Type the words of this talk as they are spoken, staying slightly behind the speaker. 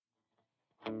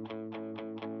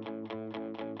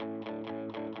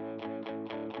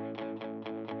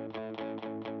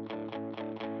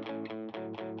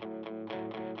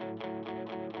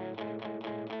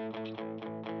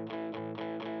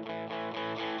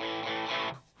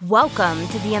Welcome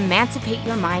to the Emancipate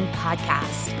Your Mind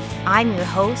podcast. I'm your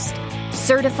host,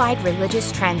 certified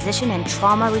religious transition and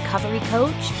trauma recovery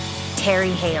coach,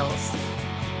 Terry Hales.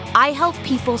 I help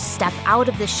people step out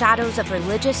of the shadows of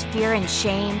religious fear and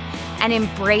shame and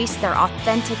embrace their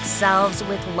authentic selves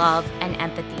with love and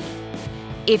empathy.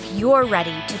 If you're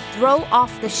ready to throw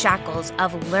off the shackles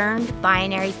of learned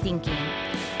binary thinking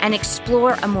and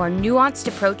explore a more nuanced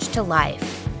approach to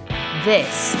life,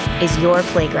 this is your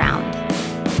playground.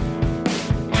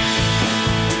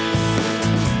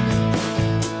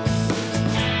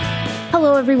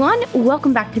 Hello, everyone.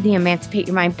 Welcome back to the Emancipate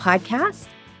Your Mind podcast.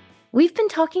 We've been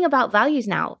talking about values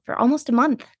now for almost a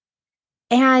month.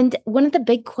 And one of the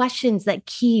big questions that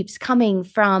keeps coming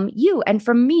from you and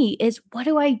from me is, what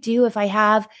do I do if I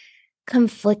have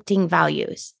conflicting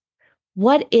values?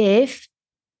 What if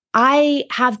I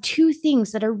have two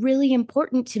things that are really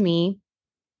important to me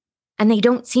and they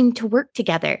don't seem to work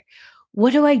together?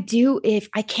 What do I do if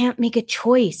I can't make a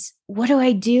choice? What do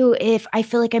I do if I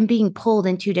feel like I'm being pulled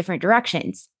in two different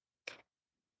directions?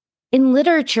 In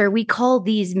literature, we call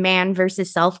these man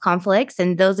versus self conflicts.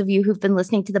 And those of you who've been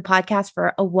listening to the podcast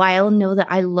for a while know that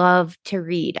I love to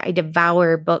read. I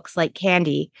devour books like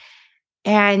candy.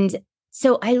 And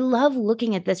so I love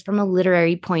looking at this from a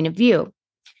literary point of view.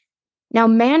 Now,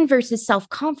 man versus self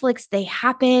conflicts, they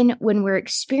happen when we're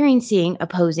experiencing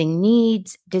opposing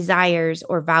needs, desires,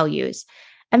 or values.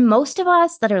 And most of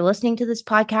us that are listening to this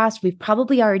podcast, we've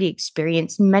probably already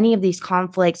experienced many of these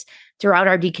conflicts throughout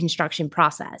our deconstruction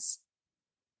process.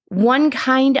 One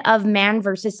kind of man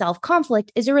versus self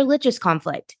conflict is a religious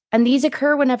conflict. And these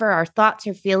occur whenever our thoughts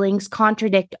or feelings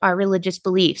contradict our religious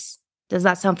beliefs. Does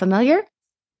that sound familiar?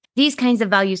 These kinds of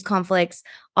values conflicts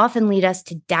often lead us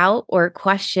to doubt or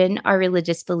question our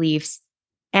religious beliefs.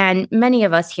 And many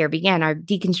of us here began our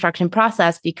deconstruction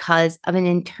process because of an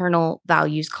internal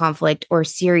values conflict or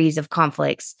series of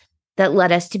conflicts that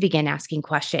led us to begin asking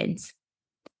questions.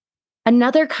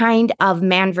 Another kind of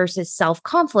man versus self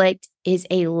conflict is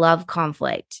a love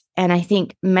conflict. And I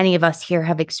think many of us here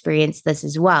have experienced this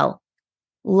as well.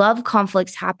 Love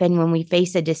conflicts happen when we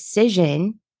face a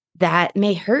decision that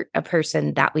may hurt a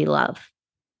person that we love.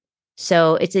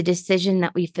 So it's a decision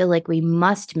that we feel like we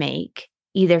must make,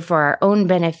 either for our own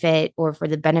benefit or for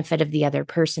the benefit of the other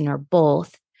person or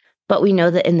both. But we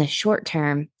know that in the short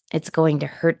term, it's going to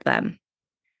hurt them.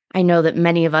 I know that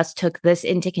many of us took this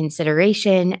into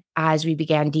consideration as we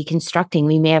began deconstructing.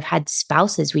 We may have had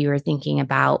spouses we were thinking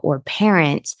about, or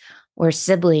parents, or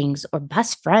siblings, or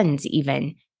best friends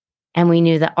even. And we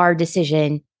knew that our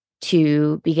decision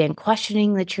to begin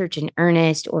questioning the church in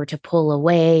earnest, or to pull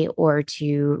away, or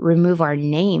to remove our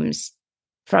names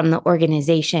from the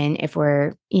organization, if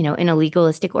we're, in a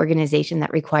legalistic organization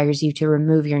that requires you to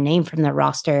remove your name from the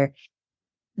roster,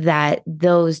 that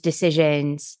those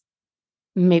decisions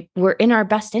were in our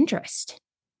best interest,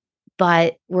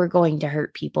 but we're going to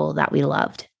hurt people that we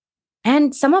loved.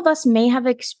 And some of us may have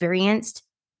experienced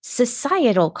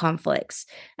societal conflicts.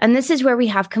 And this is where we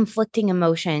have conflicting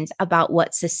emotions about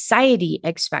what society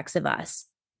expects of us.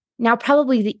 Now,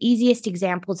 probably the easiest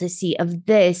example to see of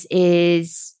this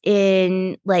is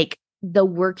in the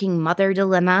working mother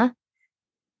dilemma,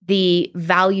 the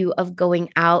value of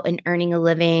going out and earning a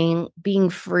living,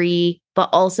 being free, but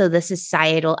also the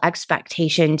societal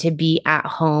expectation to be at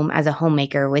home as a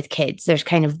homemaker with kids. There's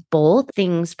kind of both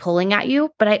things pulling at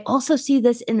you, but I also see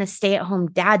this in the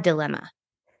stay-at-home dad dilemma.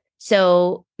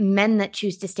 So men that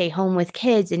choose to stay home with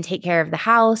kids and take care of the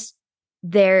house,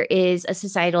 there is a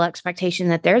societal expectation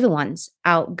that they're the ones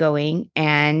outgoing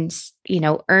and,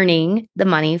 earning the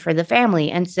money for the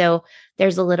family. And so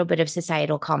there's a little bit of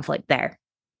societal conflict there.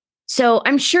 So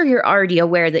I'm sure you're already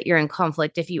aware that you're in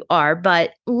conflict if you are,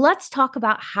 but let's talk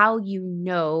about how you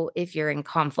know if you're in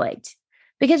conflict.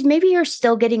 Because maybe you're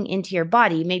still getting into your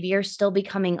body. Maybe you're still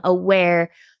becoming aware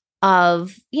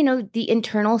of, the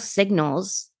internal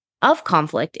signals of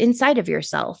conflict inside of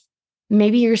yourself.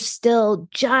 Maybe you're still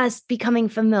just becoming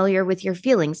familiar with your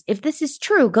feelings. If this is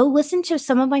true, go listen to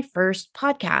some of my first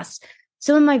podcasts.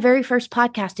 Some of my very first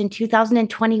podcast in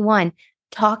 2021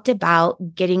 talked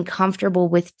about getting comfortable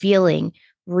with feeling,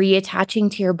 reattaching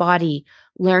to your body,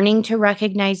 learning to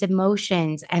recognize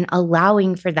emotions, and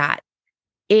allowing for that.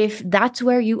 If that's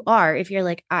where you are, if you're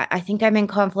like, I think I'm in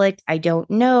conflict, I don't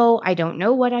know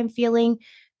what I'm feeling,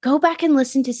 go back and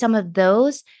listen to some of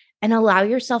those and allow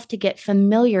yourself to get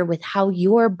familiar with how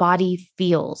your body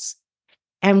feels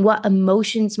and what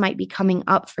emotions might be coming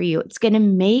up for you. It's going to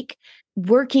make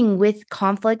working with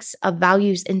conflicts of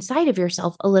values inside of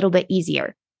yourself a little bit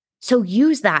easier. So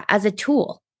use that as a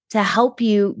tool to help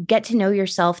you get to know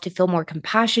yourself, to feel more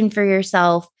compassion for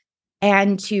yourself,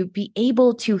 and to be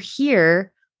able to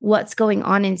hear what's going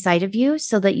on inside of you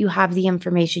so that you have the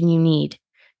information you need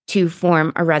to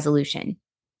form a resolution.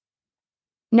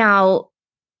 Now,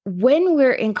 when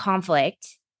we're in conflict,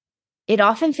 it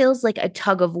often feels like a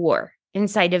tug of war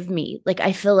inside of me. Like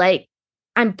I feel like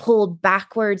I'm pulled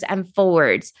backwards and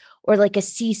forwards, or like a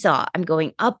seesaw. I'm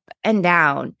going up and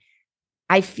down.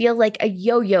 I feel like a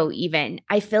yo-yo even.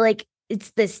 I feel like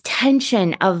it's this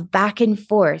tension of back and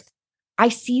forth. I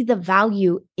see the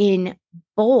value in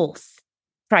both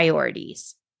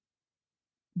priorities,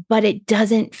 but it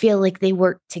doesn't feel like they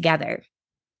work together.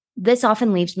 This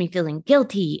often leaves me feeling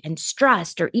guilty and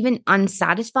stressed or even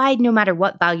unsatisfied, no matter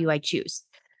what value I choose.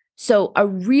 So, a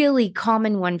really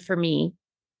common one for me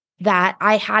that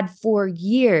I had for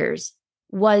years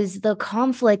was the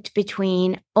conflict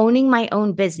between owning my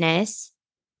own business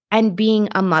and being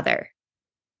a mother,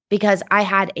 because I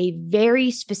had a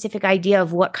very specific idea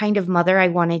of what kind of mother I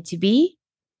wanted to be.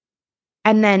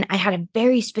 And then I had a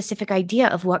very specific idea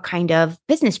of what kind of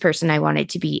business person I wanted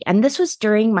to be. And this was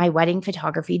during my wedding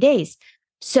photography days.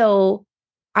 So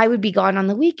I would be gone on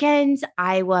the weekends.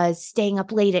 I was staying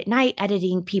up late at night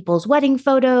editing people's wedding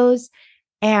photos.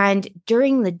 And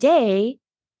during the day,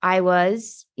 I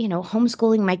was,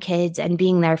 homeschooling my kids and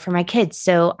being there for my kids.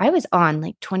 So I was on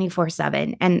like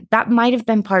 24/7. And that might have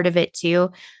been part of it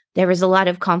too. There was a lot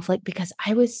of conflict because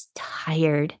I was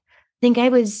tired. I think I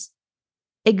was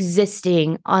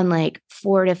existing on like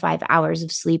 4 to 5 hours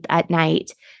of sleep at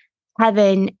night.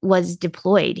 Kevin was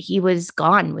deployed. He was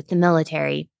gone with the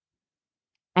military.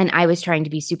 And I was trying to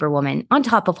be superwoman on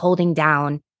top of holding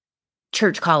down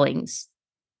church callings,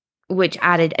 which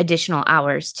added additional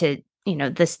hours to,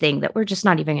 this thing that we're just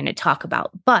not even going to talk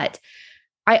about. But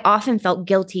I often felt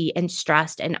guilty and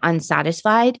stressed and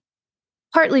unsatisfied,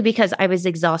 partly because I was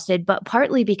exhausted, but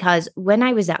partly because when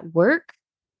I was at work,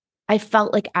 I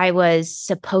felt like I was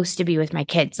supposed to be with my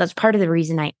kids. That's part of the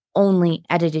reason I only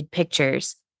edited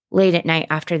pictures late at night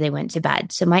after they went to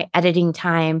bed. So my editing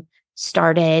time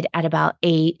started at about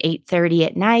 8:30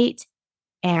 at night.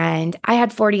 And I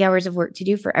had 40 hours of work to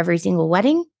do for every single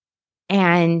wedding.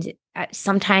 And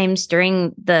sometimes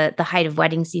during the height of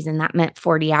wedding season, that meant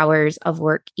 40 hours of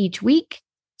work each week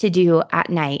to do at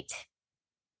night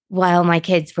while my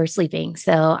kids were sleeping.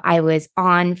 So I was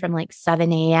on from like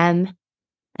 7 a.m.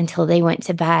 until they went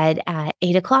to bed at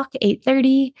 8:00,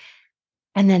 8:30.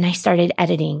 And then I started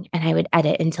editing, and I would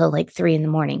edit until like 3 in the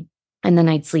morning. And then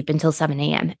I'd sleep until 7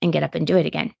 a.m. and get up and do it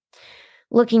again.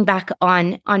 Looking back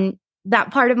on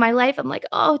that part of my life, I'm like,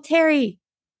 oh, Terry.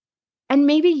 And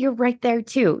maybe you're right there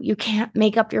too. You can't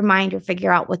make up your mind or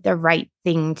figure out what the right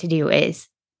thing to do is.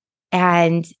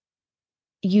 And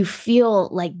you feel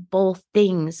like both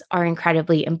things are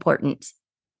incredibly important.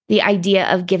 The idea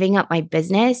of giving up my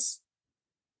business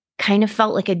kind of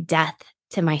felt like a death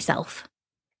to myself.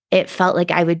 It felt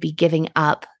like I would be giving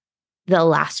up the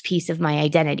last piece of my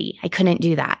identity. I couldn't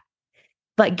do that.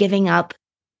 But giving up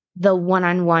the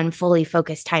one-on-one, fully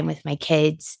focused time with my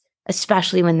kids,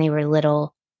 especially when they were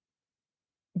little,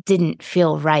 didn't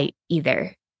feel right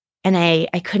either. And I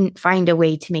couldn't find a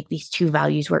way to make these two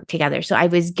values work together. So I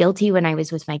was guilty when I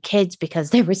was with my kids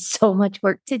because there was so much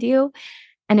work to do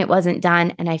and it wasn't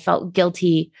done. And I felt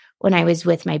guilty when I was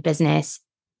with my business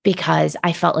because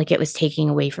I felt like it was taking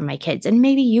away from my kids. And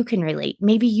maybe you can relate.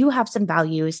 Maybe you have some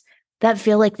values that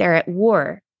feel like they're at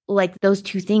war, like those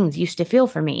two things used to feel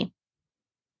for me.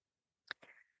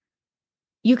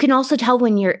 You can also tell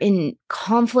when you're in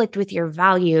conflict with your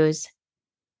values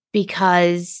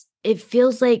because it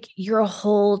feels like your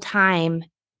whole time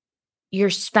you're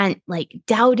spent like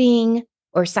doubting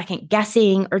or second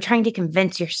guessing or trying to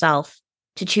convince yourself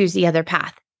to choose the other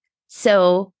path.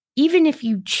 So even if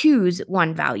you choose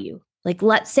one value, like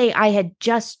let's say I had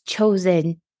just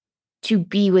chosen to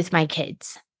be with my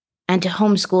kids and to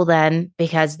homeschool them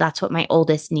because that's what my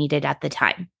oldest needed at the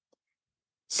time.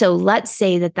 So let's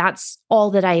say that that's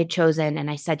all that I had chosen. And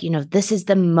I said, this is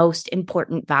the most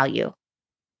important value.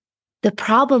 The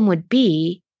problem would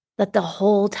be that the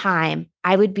whole time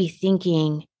I would be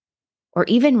thinking or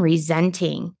even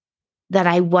resenting that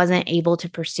I wasn't able to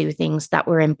pursue things that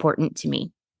were important to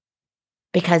me,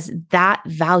 because that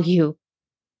value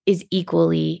is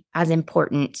equally as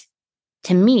important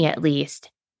to me, at least,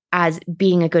 as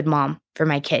being a good mom for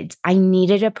my kids. I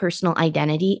needed a personal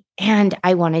identity and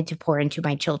I wanted to pour into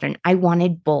my children. I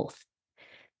wanted both.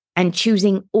 And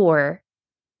choosing or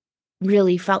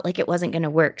really felt like it wasn't going to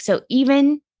work. So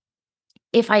even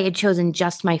if I had chosen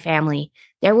just my family,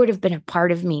 there would have been a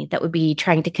part of me that would be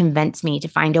trying to convince me to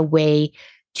find a way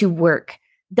to work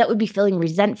that would be feeling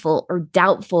resentful or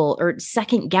doubtful or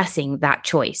second guessing that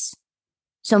choice.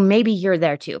 So maybe you're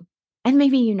there too. And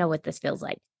maybe you know what this feels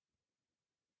like.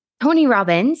 Tony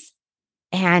Robbins,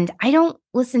 and I don't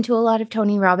listen to a lot of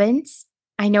Tony Robbins.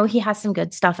 I know he has some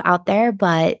good stuff out there,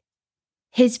 but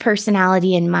his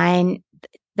personality and mine,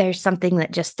 there's something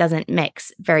that just doesn't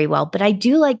mix very well. But I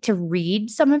do like to read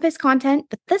some of his content.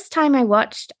 But this time I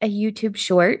watched a YouTube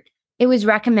short. It was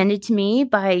recommended to me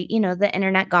by, the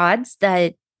internet gods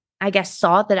that I guess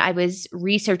saw that I was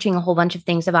researching a whole bunch of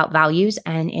things about values.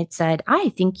 And it said, I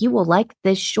think you will like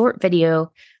this short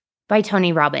video by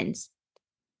Tony Robbins.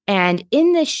 And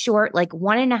in this short, like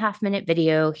 1.5 minute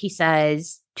video, he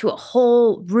says to a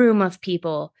whole room of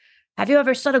people, have you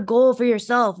ever set a goal for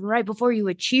yourself and right before you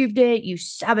achieved it, you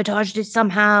sabotaged it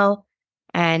somehow?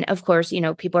 And of course,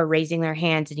 people are raising their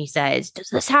hands and he says, does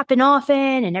this happen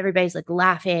often? And everybody's like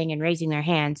laughing and raising their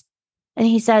hands. And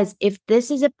he says, if this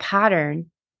is a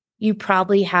pattern, you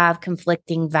probably have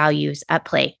conflicting values at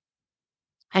play.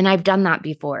 And I've done that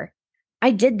before.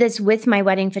 I did this with my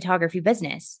wedding photography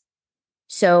business.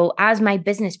 So as my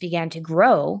business began to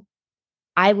grow,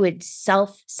 I would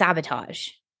self-sabotage.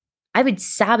 I would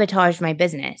sabotage my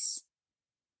business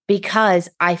because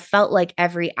I felt like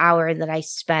every hour that I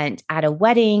spent at a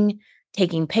wedding,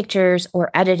 taking pictures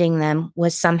or editing them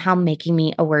was somehow making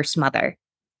me a worse mother.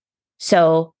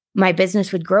 So my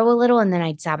business would grow a little and then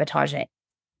I'd sabotage it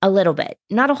a little bit,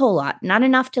 not a whole lot, not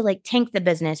enough to like tank the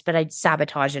business, but I'd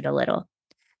sabotage it a little.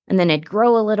 And then it'd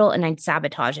grow a little and I'd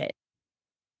sabotage it.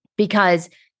 Because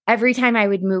every time I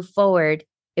would move forward,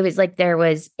 it was like there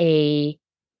was a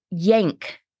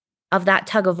yank of that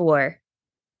tug of war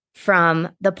from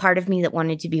the part of me that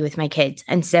wanted to be with my kids.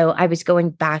 And so I was going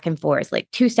back and forth, like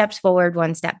 2 steps forward,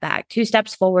 1 step back, 2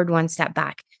 steps forward, 1 step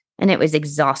back. And it was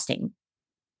exhausting.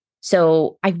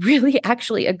 So I really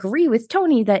actually agree with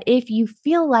Tony that if you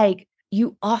feel like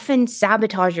you often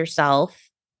sabotage yourself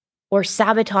or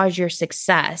sabotage your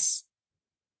success,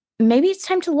 maybe it's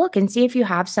time to look and see if you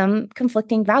have some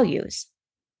conflicting values.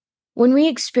 When we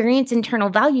experience internal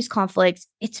values conflicts,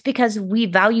 it's because we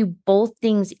value both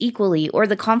things equally, or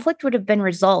the conflict would have been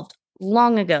resolved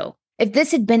long ago. If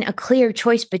this had been a clear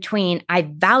choice between I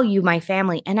value my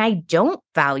family and I don't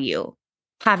value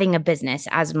having a business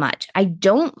as much, I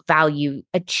don't value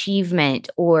achievement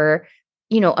or,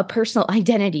 a personal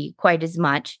identity quite as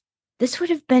much, this would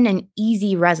have been an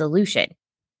easy resolution.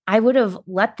 I would have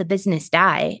let the business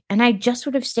die and I just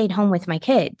would have stayed home with my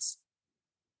kids.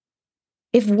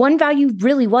 If one value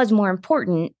really was more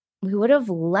important, we would have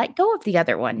let go of the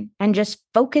other one and just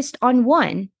focused on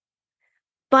one.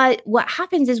 But what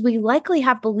happens is we likely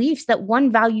have beliefs that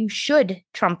one value should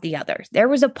trump the other. There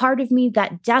was a part of me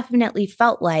that definitely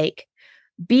felt like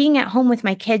being at home with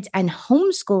my kids and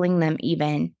homeschooling them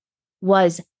even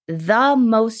was the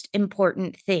most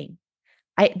important thing.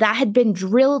 That had been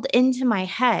drilled into my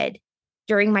head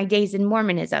during my days in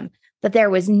Mormonism, that there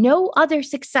was no other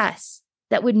success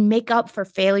that would make up for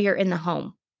failure in the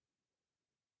home.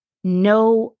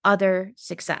 No other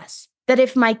success. That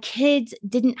if my kids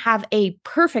didn't have a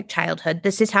perfect childhood,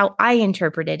 this is how I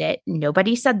interpreted it.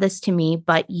 Nobody said this to me,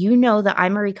 but you know that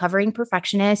I'm a recovering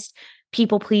perfectionist,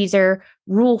 people pleaser,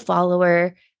 rule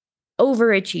follower,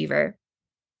 overachiever.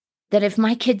 That if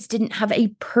my kids didn't have a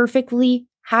perfectly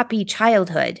happy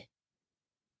childhood,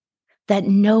 that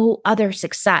no other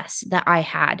success that I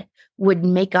had would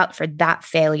make up for that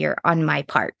failure on my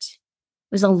part.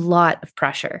 It was a lot of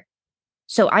pressure.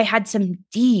 So I had some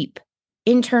deep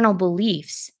internal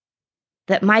beliefs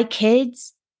that my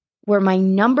kids were my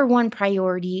number one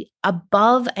priority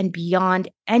above and beyond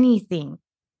anything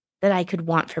that I could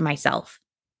want for myself.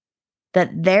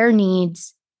 That their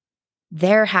needs,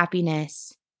 their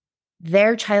happiness,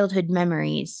 their childhood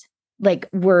memories,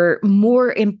 were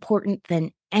more important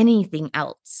than anything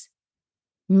else.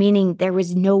 Meaning there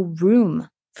was no room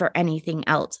for anything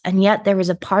else. And yet there was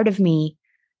a part of me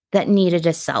that needed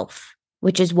a self,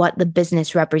 which is what the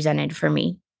business represented for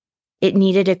me. It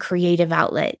needed a creative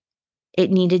outlet.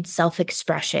 It needed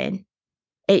self-expression.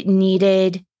 It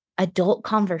needed adult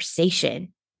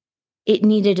conversation. It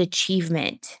needed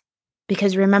achievement.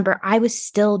 Because remember, I was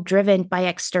still driven by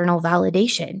external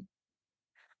validation.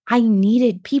 I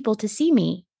needed people to see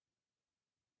me.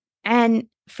 And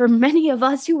for many of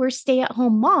us who were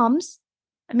stay-at-home moms,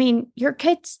 your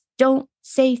kids don't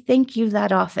say thank you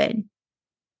that often.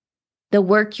 The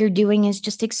work you're doing is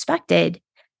just expected,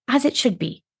 as it should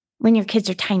be when your kids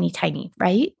are tiny,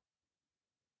 right?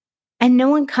 And no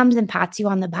one comes and pats you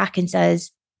on the back and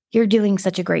says, you're doing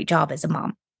such a great job as a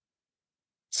mom.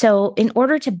 So in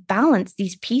order to balance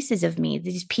these pieces of me,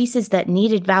 these pieces that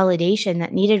needed validation,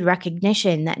 that needed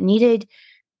recognition, that needed,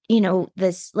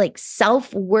 this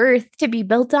self-worth to be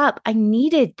built up, I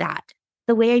needed that.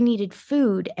 the way I needed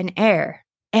food and air.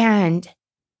 And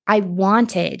I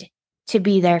wanted to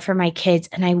be there for my kids,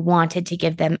 and I wanted to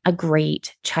give them a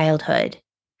great childhood.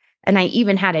 And I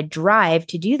even had a drive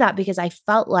to do that because I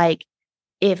felt like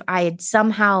if I had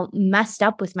somehow messed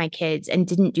up with my kids and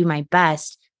didn't do my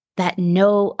best, that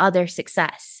no other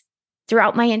success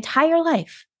throughout my entire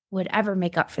life would ever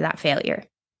make up for that failure.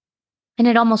 And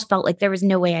it almost felt like there was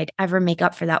no way I'd ever make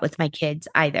up for that with my kids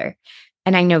either.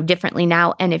 And I know differently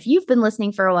now. And if you've been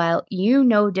listening for a while, you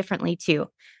know differently too,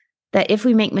 that if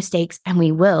we make mistakes, and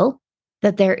we will,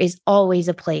 that there is always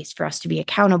a place for us to be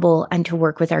accountable and to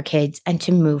work with our kids and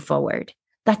to move forward.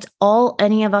 That's all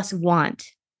any of us want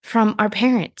from our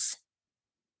parents.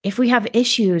 If we have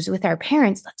issues with our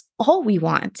parents, that's all we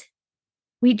want.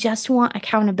 We just want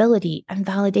accountability and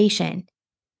validation.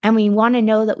 And we want to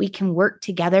know that we can work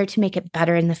together to make it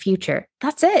better in the future.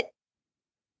 That's it.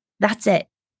 That's it.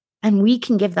 And we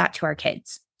can give that to our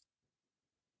kids.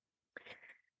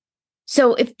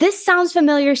 So if this sounds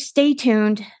familiar, stay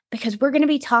tuned, because we're going to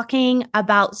be talking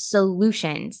about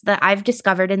solutions that I've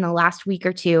discovered in the last week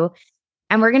or two.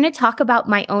 And we're going to talk about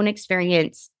my own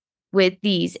experience with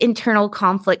these internal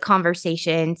conflict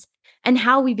conversations and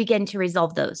how we begin to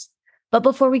resolve those. But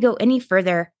before we go any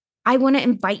further, I want to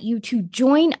invite you to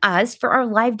join us for our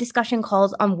live discussion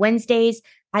calls on Wednesdays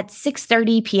at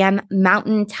 6:30 p.m.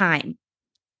 Mountain Time.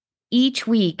 Each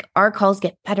week, our calls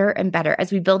get better and better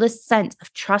as we build a sense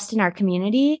of trust in our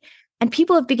community, and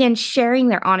people have begun sharing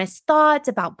their honest thoughts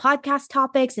about podcast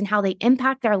topics and how they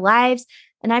impact their lives.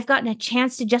 And I've gotten a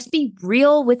chance to just be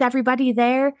real with everybody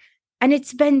there. And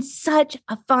it's been such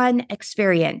a fun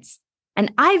experience.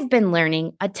 And I've been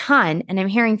learning a ton, and I'm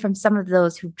hearing from some of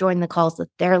those who've joined the calls that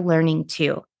they're learning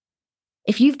too.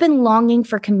 If you've been longing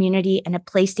for community and a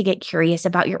place to get curious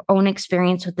about your own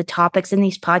experience with the topics in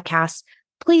these podcasts,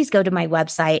 please go to my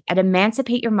website at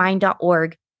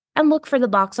emancipateyourmind.org and look for the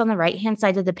box on the right-hand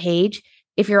side of the page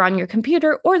if you're on your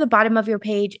computer, or the bottom of your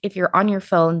page if you're on your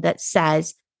phone, that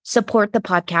says support the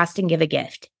podcast and give a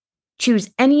gift.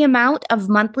 Choose any amount of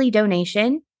monthly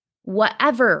donation,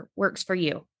 whatever works for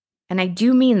you. And I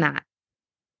do mean that.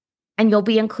 And you'll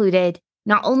be included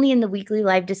not only in the weekly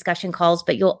live discussion calls,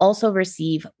 but you'll also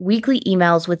receive weekly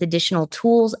emails with additional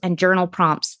tools and journal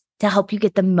prompts to help you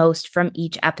get the most from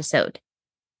each episode.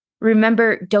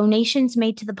 Remember, donations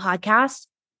made to the podcast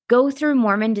go through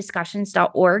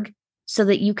mormondiscussions.org so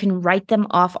that you can write them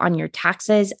off on your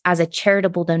taxes as a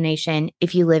charitable donation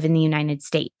if you live in the United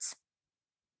States.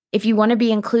 If you want to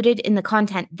be included in the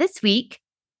content this week,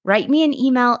 write me an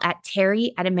email at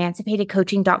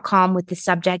terry@emancipatedcoaching.com with the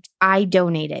subject "I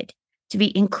donated" to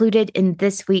be included in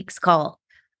this week's call.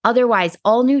 Otherwise,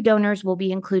 all new donors will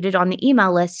be included on the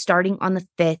email list starting on the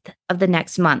 5th of the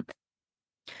next month.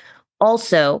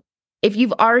 Also, if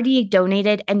you've already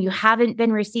donated and you haven't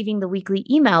been receiving the weekly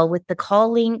email with the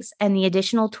call links and the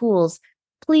additional tools,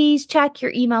 please check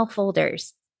your email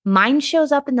folders. Mine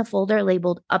shows up in the folder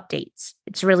labeled updates.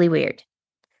 It's really weird.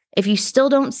 If you still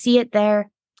don't see it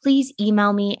there, please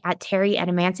email me at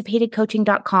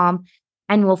terry@emancipatedcoaching.com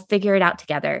and we'll figure it out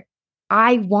together.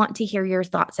 I want to hear your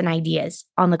thoughts and ideas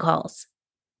on the calls.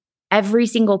 Every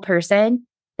single person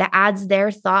that adds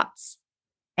their thoughts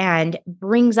and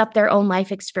brings up their own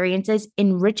life experiences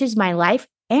enriches my life,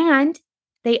 and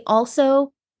they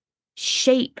also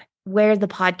shape where the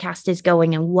podcast is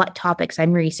going and what topics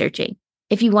I'm researching.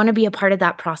 If you want to be a part of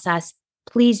that process,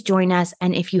 please join us.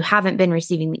 And if you haven't been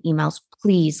receiving the emails,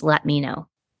 please let me know.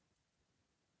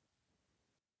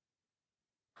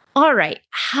 All right,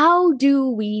 how do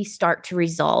we start to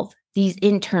resolve these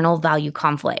internal value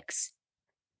conflicts?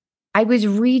 I was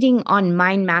reading on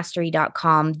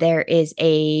mindmastery.com. There is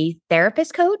a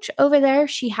therapist coach over there.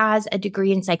 She has a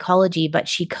degree in psychology, but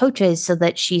she coaches so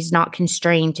that she's not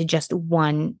constrained to just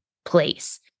one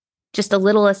place. Just a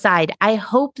little aside, I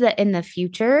hope that in the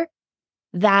future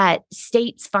that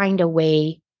states find a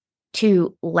way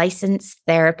to license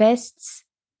therapists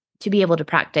to be able to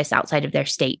practice outside of their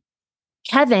state.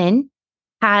 Kevin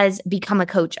has become a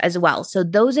coach as well. So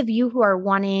those of you who are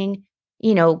wanting,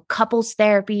 couples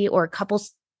therapy or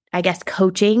couples,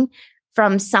 coaching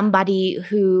from somebody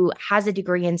who has a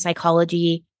degree in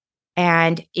psychology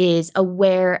and is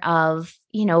aware of,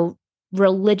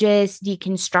 religious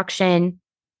deconstruction,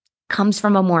 comes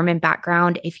from a Mormon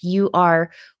background. If you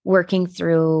are working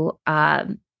through,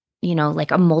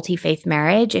 like a multi-faith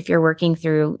marriage, if you're working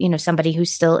through, somebody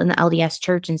who's still in the LDS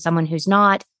church and someone who's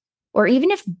not, or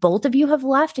even if both of you have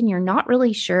left and you're not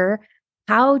really sure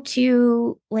how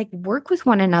to work with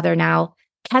one another now,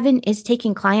 Kevin is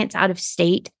taking clients out of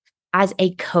state as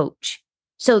a coach.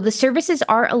 So the services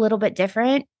are a little bit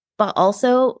different, but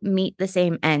also meet the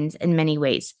same ends in many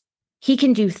ways. He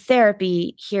can do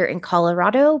therapy here in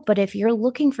Colorado, but if you're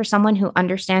looking for someone who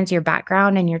understands your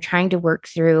background and you're trying to work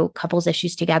through couples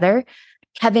issues together,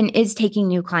 Kevin is taking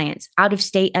new clients out of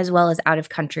state as well as out of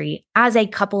country as a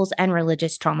couples and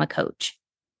religious trauma coach.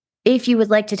 If you would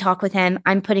like to talk with him,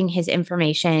 I'm putting his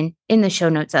information in the show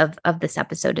notes of this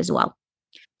episode as well.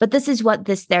 But this is what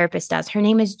this therapist does. Her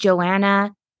name is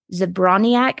Joanna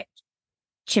Zabroniak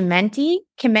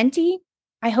Chimenti.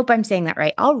 I hope I'm saying that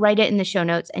right. I'll write it in the show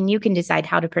notes and you can decide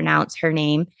how to pronounce her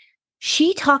name.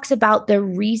 She talks about the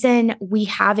reason we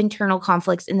have internal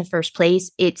conflicts in the first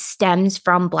place. It stems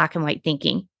from Black and white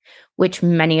thinking, which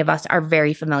many of us are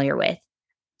very familiar with.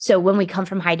 So when we come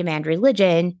from high demand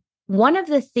religion, one of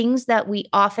the things that we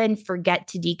often forget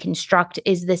to deconstruct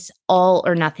is this all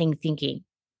or nothing thinking.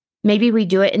 Maybe we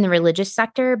do it in the religious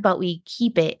sector, but we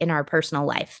keep it in our personal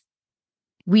life.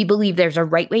 We believe there's a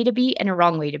right way to be and a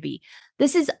wrong way to be.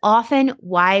 This is often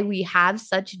why we have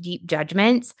such deep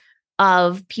judgments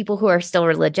of people who are still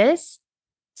religious.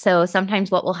 So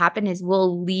sometimes what will happen is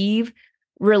we'll leave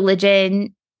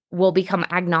religion, we'll become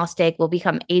agnostic, we'll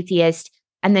become atheist,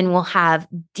 and then we'll have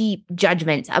deep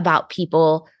judgments about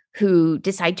people who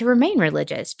decide to remain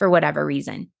religious for whatever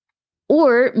reason.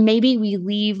 Or maybe we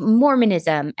leave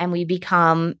Mormonism and we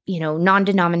become,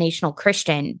 non-denominational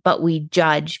Christian, but we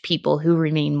judge people who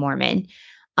remain Mormon.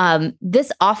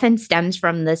 This often stems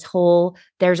from this whole,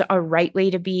 there's a right way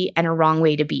to be and a wrong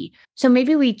way to be. So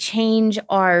maybe we change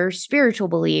our spiritual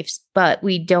beliefs, but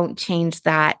we don't change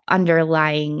that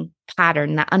underlying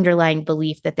pattern, that underlying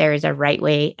belief that there is a right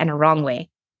way and a wrong way.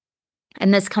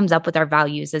 And this comes up with our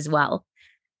values as well.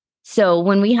 So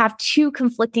when we have two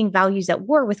conflicting values at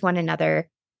war with one another,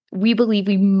 we believe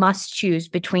we must choose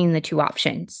between the two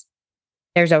options.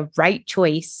 There's a right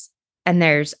choice and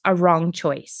there's a wrong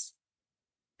choice.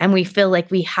 And we feel like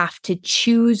we have to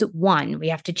choose one. We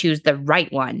have to choose the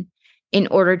right one in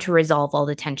order to resolve all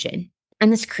the tension.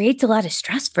 And this creates a lot of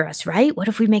stress for us, right? What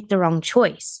if we make the wrong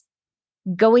choice?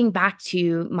 Going back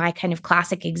to my kind of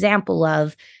classic example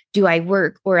of, do I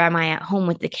work or am I at home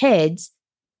with the kids?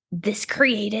 This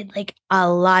created like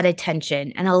a lot of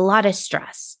tension and a lot of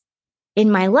stress in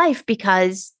my life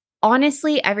because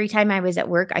honestly, every time I was at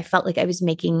work, I felt like I was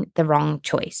making the wrong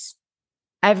choice.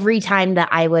 Every time that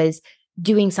I was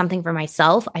doing something for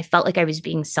myself, I felt like I was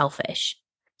being selfish.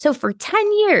 So for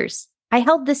 10 years, I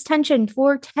held this tension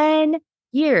for 10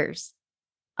 years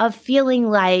of feeling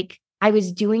like I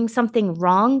was doing something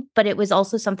wrong, but it was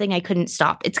also something I couldn't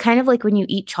stop. It's kind of like when you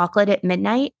eat chocolate at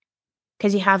midnight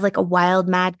because you have like a wild,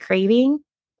 mad craving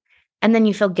and then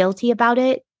you feel guilty about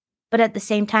it. But at the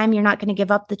same time, you're not going to give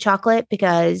up the chocolate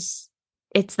because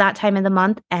it's that time of the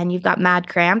month and you've got mad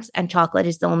cramps and chocolate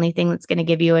is the only thing that's going to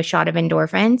give you a shot of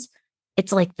endorphins.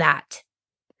 It's like that.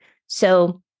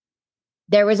 So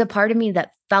there was a part of me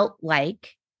that felt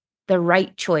like the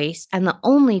right choice and the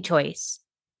only choice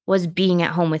was being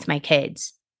at home with my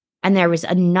kids. And there was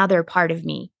another part of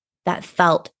me that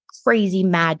felt crazy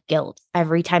mad guilt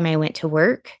every time I went to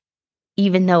work,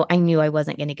 even though I knew I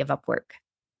wasn't going to give up work.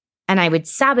 And I would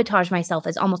sabotage myself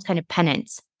as almost kind of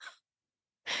penance.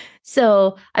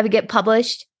 So I would get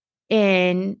published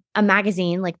in a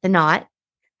magazine like The Knot,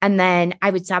 and then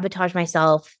I would sabotage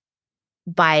myself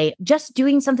by just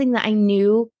doing something that I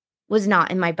knew was not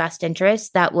in my best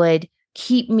interest that would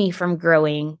keep me from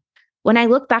growing. When I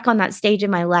look back on that stage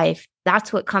in my life,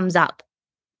 that's what comes up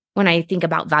when I think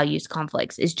about values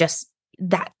conflicts, is just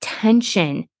that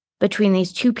tension between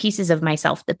these two pieces of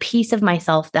myself, the piece of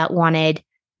myself that wanted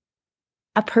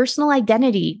a personal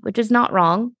identity, which is not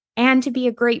wrong, and to be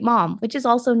a great mom, which is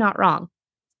also not wrong.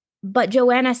 But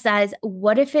Joanna says,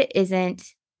 what if it isn't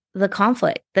the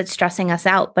conflict that's stressing us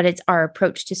out, but it's our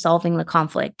approach to solving the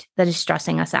conflict that is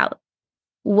stressing us out?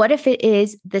 What if it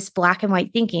is this black and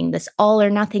white thinking, this all or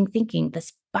nothing thinking,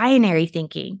 this binary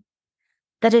thinking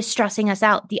that is stressing us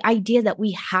out? The idea that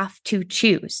we have to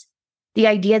choose, the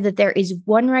idea that there is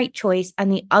one right choice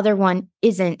and the other one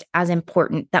isn't as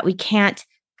important, that we can't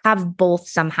have both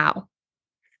somehow.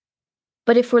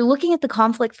 But if we're looking at the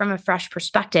conflict from a fresh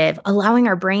perspective, allowing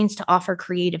our brains to offer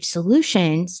creative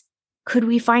solutions, could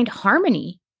we find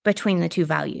harmony between the two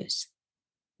values?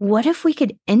 What if we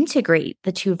could integrate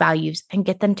the two values and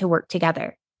get them to work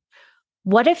together?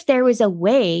 What if there was a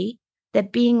way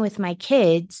that being with my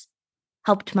kids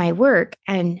helped my work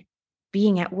and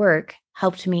being at work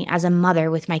helped me as a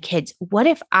mother with my kids? What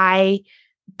if I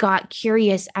got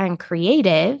curious and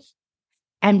creative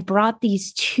and brought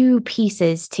these two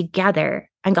pieces together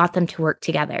and got them to work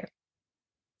together?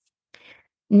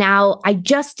 Now, I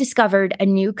just discovered a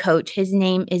new coach. His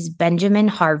name is Benjamin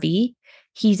Harvey.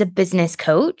 He's a business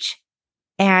coach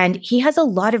and he has a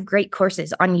lot of great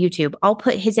courses on YouTube. I'll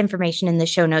put his information in the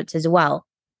show notes as well.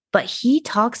 But he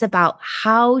talks about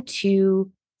how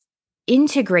to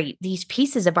integrate these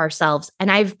pieces of ourselves.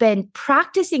 And I've been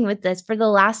practicing with this for the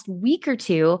last week or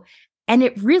two, and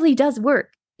it really does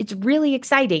work. It's really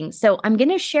exciting. So I'm going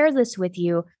to share this with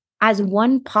you as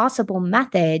one possible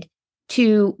method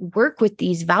to work with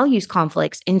these values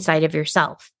conflicts inside of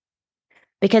yourself.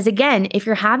 Because again, if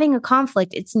you're having a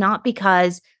conflict, it's not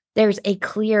because there's a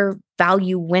clear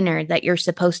value winner that you're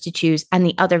supposed to choose and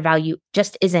the other value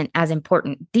just isn't as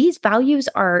important. These values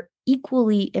are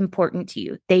equally important to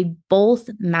you. They both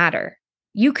matter.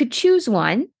 You could choose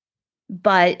one,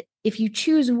 but if you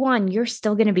choose one, you're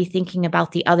still going to be thinking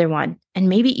about the other one and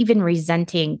maybe even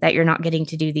resenting that you're not getting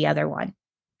to do the other one.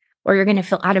 Or you're going to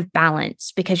feel out of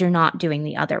balance because you're not doing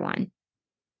the other one.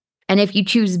 And if you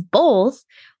choose both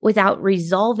without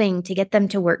resolving to get them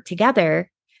to work together,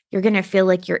 you're going to feel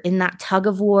like you're in that tug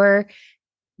of war.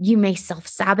 You may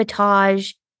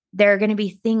self-sabotage. There are going to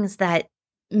be things that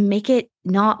make it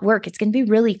not work. It's going to be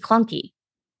really clunky.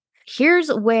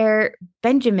 Here's where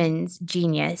Benjamin's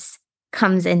genius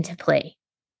comes into play.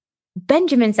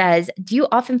 Benjamin says, do you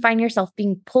often find yourself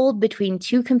being pulled between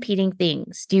two competing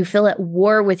things? Do you feel at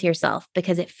war with yourself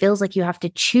because it feels like you have to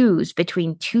choose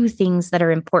between two things that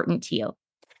are important to you?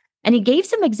 And he gave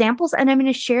some examples, and I'm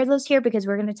going to share those here because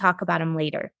we're going to talk about them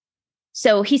later.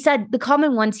 So he said the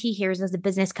common ones he hears as a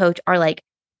business coach are like,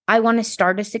 I want to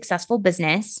start a successful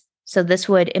business. So this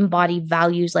would embody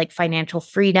values like financial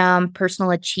freedom,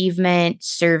 personal achievement,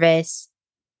 service,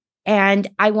 and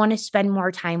I want to spend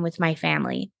more time with my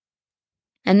family.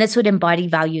 And this would embody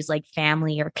values like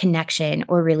family or connection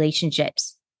or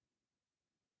relationships.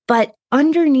 But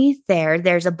underneath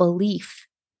there's a belief,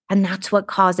 and that's what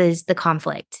causes the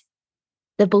conflict.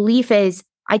 The belief is,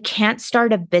 I can't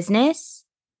start a business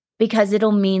because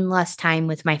it'll mean less time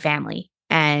with my family.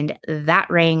 And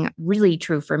that rang really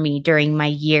true for me during my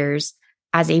years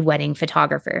as a wedding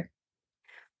photographer.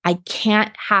 I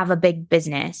can't have a big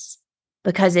business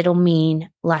because it'll mean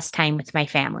less time with my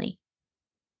family.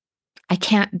 I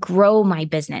can't grow my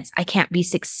business. I can't be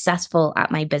successful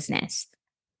at my business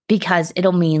because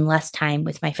it'll mean less time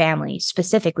with my family,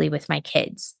 specifically with my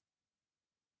kids.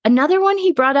 Another one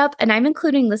he brought up, and I'm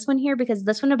including this one here because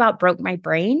this one about broke my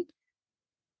brain.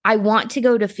 I want to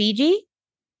go to Fiji.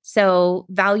 So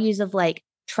values of like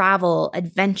travel,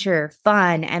 adventure,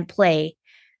 fun, and play.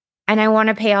 And I want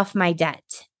to pay off my debt.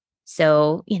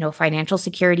 So, financial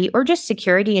security or just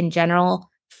security in general,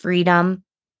 freedom.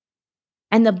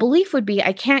 And the belief would be,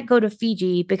 I can't go to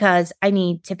Fiji because I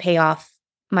need to pay off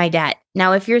my debt.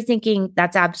 Now, if you're thinking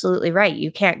that's absolutely right,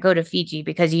 you can't go to Fiji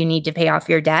because you need to pay off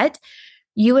your debt.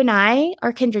 You and I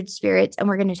are kindred spirits, and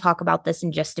we're going to talk about this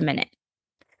in just a minute.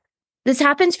 This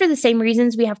happens for the same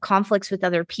reasons we have conflicts with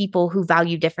other people who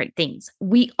value different things.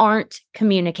 We aren't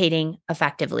communicating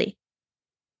effectively.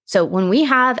 So when we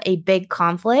have a big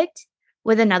conflict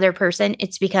with another person,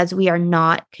 it's because we are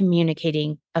not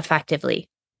communicating effectively.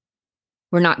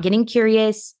 We're not getting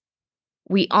curious.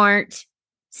 We aren't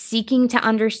seeking to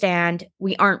understand.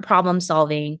 We aren't problem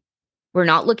solving. We're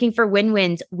not looking for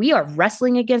win-wins. We are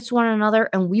wrestling against one another,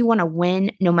 and we want to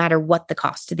win no matter what the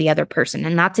cost to the other person.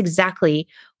 And that's exactly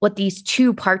what these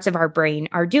two parts of our brain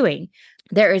are doing.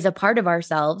 There is a part of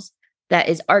ourselves that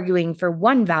is arguing for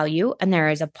one value, and there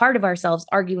is a part of ourselves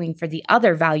arguing for the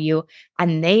other value,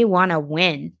 and they want to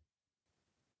win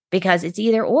because it's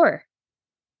either or.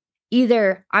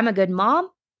 Either I'm a good mom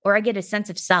or I get a sense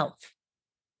of self.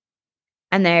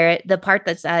 And the part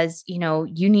that says,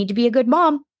 you need to be a good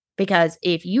mom because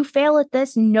if you fail at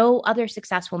this, no other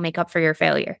success will make up for your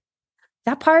failure.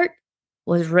 That part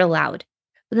was real loud.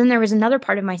 But then there was another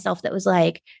part of myself that was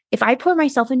like, if I pour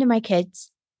myself into my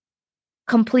kids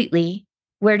completely,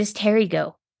 where does Terry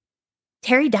go?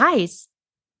 Terry dies.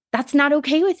 That's not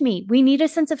okay with me. We need a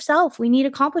sense of self. We need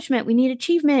accomplishment. We need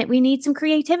achievement. We need some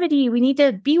creativity. We need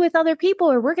to be with other people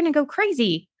or we're going to go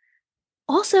crazy.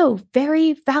 Also,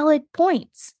 very valid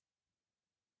points.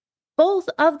 Both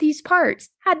of these parts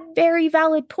had very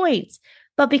valid points,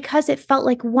 but because it felt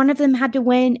like one of them had to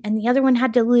win and the other one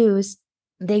had to lose,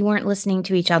 they weren't listening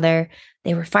to each other.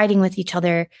 They were fighting with each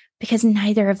other because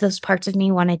neither of those parts of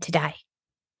me wanted to die.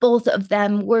 Both of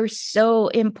them were so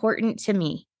important to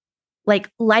me. Like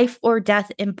life or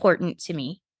death important to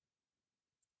me.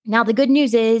 Now, the good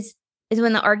news is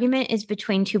when the argument is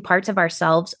between two parts of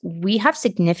ourselves, we have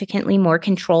significantly more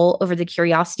control over the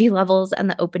curiosity levels and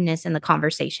the openness in the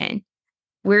conversation.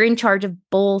 We're in charge of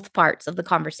both parts of the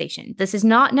conversation. This is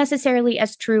not necessarily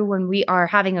as true when we are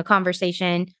having a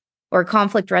conversation or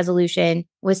conflict resolution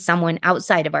with someone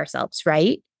outside of ourselves,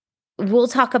 right? We'll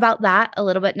talk about that a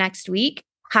little bit next week,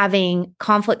 having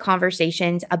conflict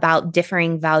conversations about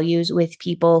differing values with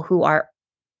people who are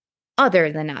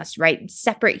other than us, right?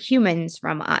 Separate humans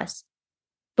from us.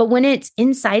 But when it's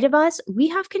inside of us, we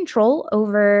have control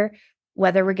over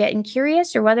whether we're getting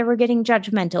curious or whether we're getting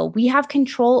judgmental. We have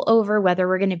control over whether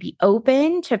we're going to be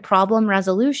open to problem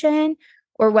resolution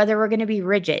or whether we're going to be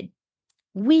rigid.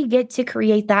 We get to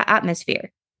create that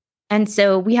atmosphere. And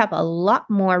so we have a lot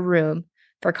more room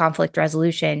for conflict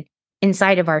resolution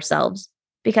inside of ourselves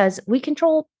because we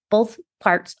control both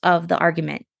parts of the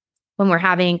argument. When we're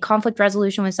having conflict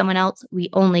resolution with someone else, we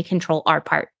only control our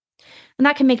part. And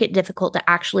that can make it difficult to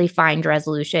actually find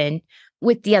resolution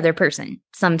with the other person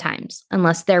sometimes,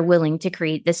 unless they're willing to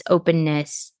create this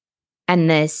openness and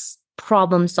this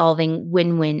problem-solving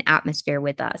win-win atmosphere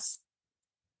with us.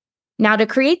 Now, to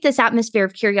create this atmosphere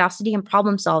of curiosity and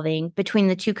problem-solving between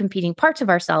the two competing parts of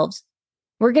ourselves,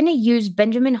 we're going to use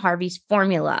Benjamin Harvey's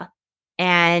formula.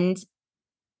 And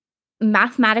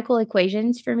mathematical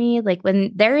equations for me, like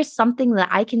when there is something that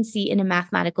I can see in a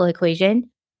mathematical equation,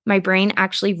 my brain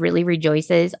actually really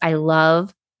rejoices. I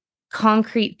love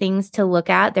concrete things to look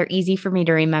at. They're easy for me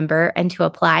to remember and to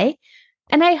apply.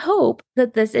 And I hope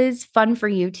that this is fun for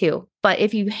you too. But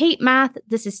if you hate math,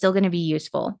 this is still going to be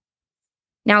useful.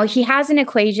 Now, he has an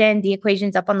equation. The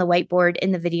equation's up on the whiteboard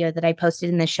in the video that I posted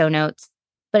in the show notes.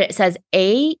 But it says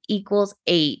A equals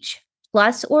H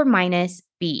plus or minus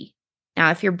B.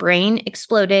 Now, if your brain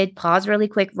exploded, pause really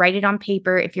quick, write it on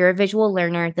paper. If you're a visual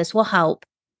learner, this will help.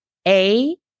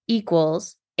 A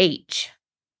equals H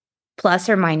plus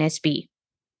or minus B.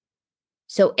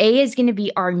 So A is going to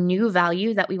be our new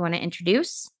value that we want to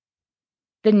introduce,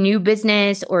 the new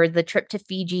business or the trip to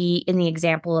Fiji in the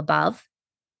example above.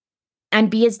 And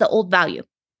B is the old value.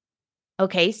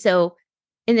 Okay, so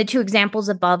in the two examples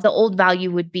above, the old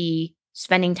value would be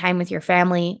spending time with your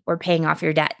family or paying off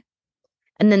your debt.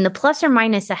 And then the plus or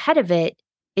minus ahead of it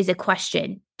is a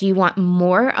question. Do you want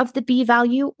more of the B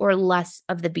value or less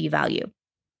of the B value?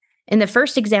 In the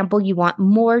first example, you want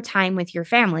more time with your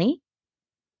family.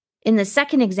 In the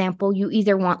second example, you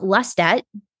either want less debt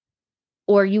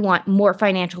or you want more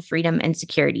financial freedom and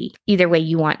security. Either way,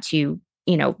 you want to,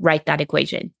 write that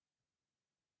equation.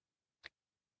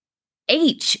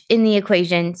 H in the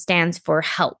equation stands for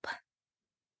help.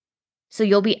 So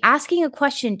you'll be asking a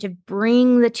question to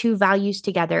bring the two values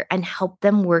together and help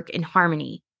them work in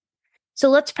harmony. So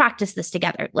let's practice this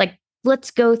together.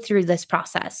 Let's go through this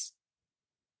process.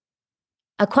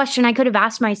 A question I could have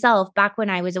asked myself back when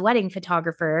I was a wedding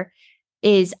photographer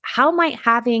is, how might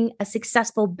having a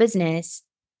successful business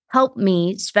help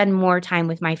me spend more time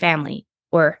with my family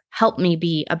or help me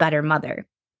be a better mother?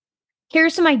 Here are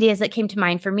some ideas that came to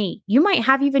mind for me. You might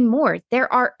have even more.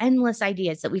 There are endless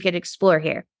ideas that we could explore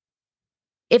here.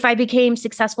 If I became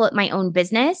successful at my own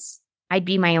business, I'd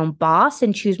be my own boss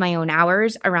and choose my own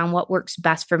hours around what works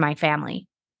best for my family.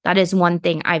 That is one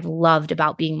thing I've loved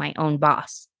about being my own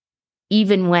boss.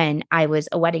 Even when I was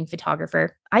a wedding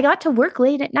photographer, I got to work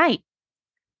late at night.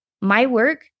 My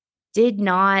work did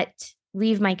not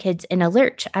leave my kids in a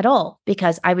lurch at all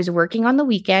because I was working on the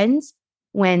weekends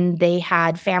when they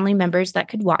had family members that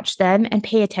could watch them and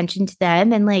pay attention to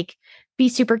them and be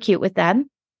super cute with them.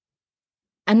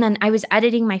 And then I was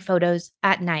editing my photos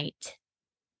at night.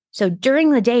 So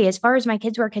during the day, as far as my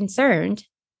kids were concerned,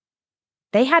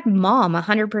 they had mom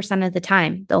 100% of the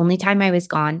time. The only time I was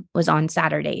gone was on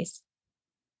Saturdays.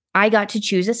 I got to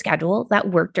choose a schedule that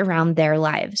worked around their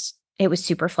lives. It was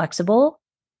super flexible,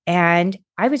 and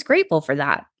I was grateful for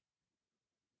that.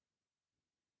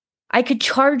 I could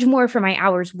charge more for my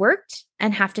hours worked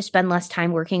and have to spend less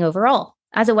time working overall.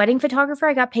 As a wedding photographer,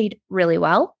 I got paid really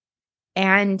well,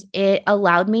 and it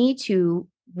allowed me to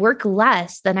work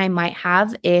less than I might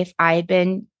have if I had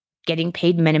been getting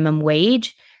paid minimum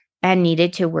wage and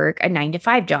needed to work a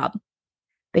 9-to-5 job.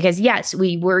 Because yes,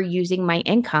 we were using my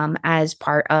income as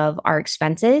part of our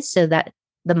expenses so that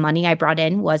the money I brought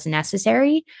in was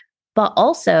necessary, but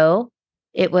also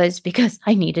it was because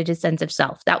I needed a sense of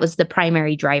self. That was the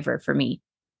primary driver for me.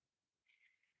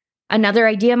 Another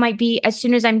idea might be, as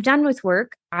soon as I'm done with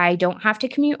work, I don't have to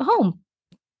commute home.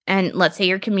 And let's say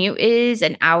your commute is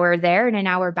an hour there and an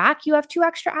hour back, you have 2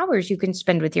 extra hours you can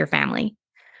spend with your family.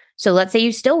 So let's say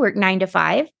you still work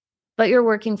 9-to-5, but you're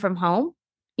working from home,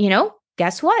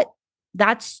 guess what?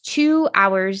 That's 2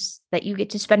 hours that you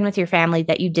get to spend with your family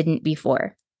that you didn't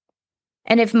before.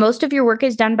 And if most of your work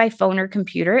is done by phone or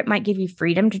computer, it might give you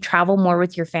freedom to travel more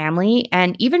with your family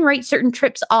and even write certain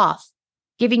trips off.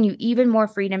 giving you even more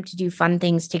freedom to do fun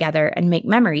things together and make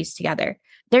memories together.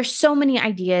 There's so many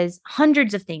ideas,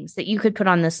 hundreds of things that you could put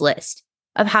on this list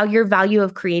of how your value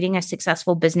of creating a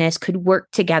successful business could work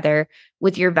together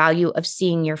with your value of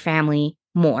seeing your family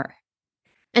more.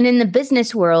 And in the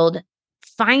business world,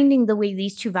 finding the way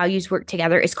these two values work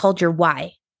together is called your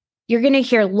why. You're going to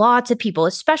hear lots of people,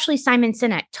 especially Simon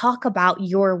Sinek, talk about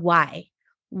your why.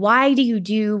 Why do you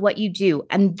do what you do?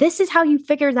 And this is how you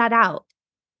figure that out.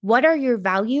 What are your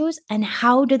values and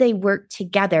how do they work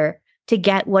together to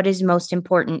get what is most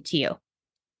important to you?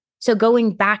 So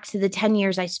going back to the 10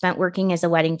 years I spent working as a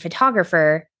wedding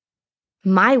photographer,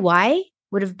 my why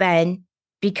would have been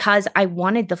because I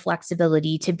wanted the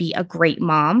flexibility to be a great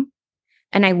mom,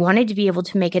 and I wanted to be able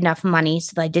to make enough money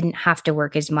so that I didn't have to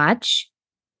work as much.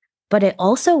 But it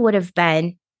also would have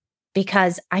been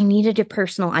because I needed a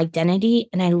personal identity,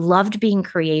 and I loved being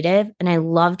creative, and I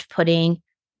loved putting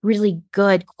really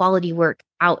good quality work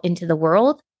out into the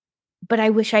world. But I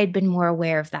wish I had been more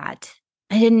aware of that.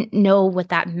 I didn't know what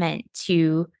that meant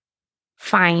to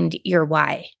find your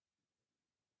why.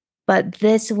 But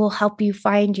this will help you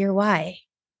find your why.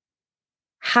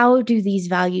 How do these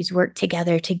values work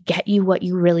together to get you what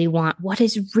you really want? What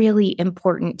is really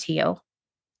important to you?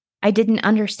 I didn't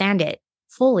understand it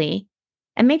fully.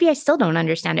 And maybe I still don't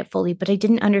understand it fully, but I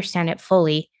didn't understand it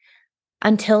fully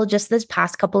until just this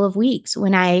past couple of weeks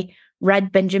when I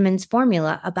read Benjamin's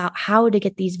formula about how to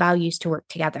get these values to work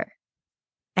together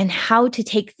and how to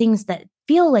take things that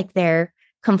feel like they're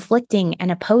conflicting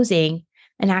and opposing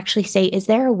and actually say, is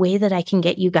there a way that I can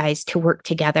get you guys to work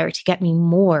together to get me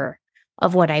more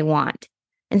of what I want?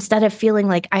 Instead of feeling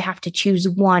like I have to choose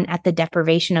one at the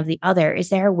deprivation of the other, is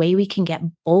there a way we can get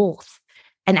both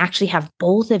and actually have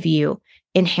both of you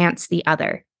enhance the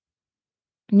other?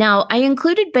 Now, I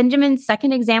included Benjamin's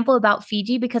second example about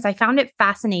Fiji because I found it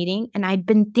fascinating and I'd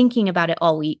been thinking about it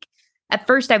all week. At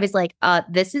first, I was like,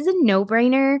 this is a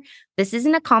no-brainer. This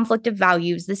isn't a conflict of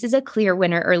values. This is a clear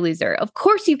winner or loser. Of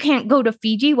course, you can't go to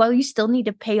Fiji while you still need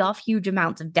to pay off huge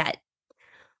amounts of debt.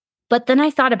 But then I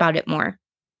thought about it more.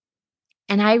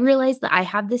 And I realized that I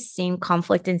have this same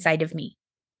conflict inside of me.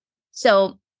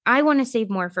 So I want to save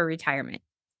more for retirement.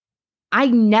 I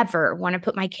never want to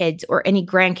put my kids or any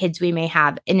grandkids we may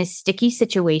have in a sticky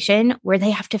situation where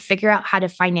they have to figure out how to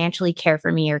financially care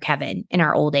for me or Kevin in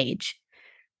our old age.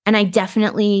 And I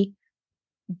definitely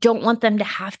don't want them to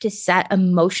have to set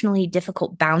emotionally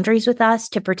difficult boundaries with us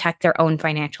to protect their own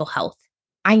financial health.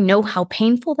 I know how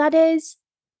painful that is.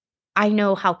 I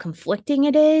know how conflicting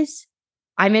it is.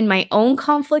 I'm in my own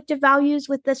conflict of values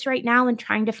with this right now and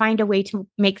trying to find a way to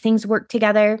make things work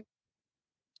together.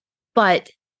 But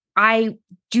I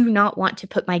do not want to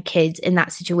put my kids in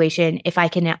that situation if I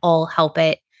can at all help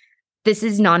it. This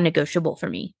is non-negotiable for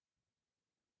me.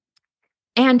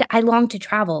 And I long to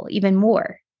travel even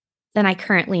more than I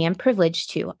currently am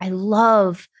privileged to. I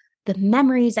love the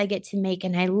memories I get to make,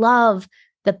 and I love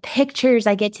the pictures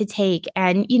I get to take.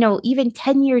 And, even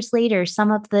 10 years later,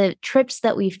 some of the trips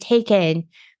that we've taken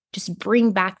just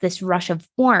bring back this rush of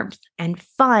warmth and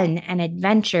fun and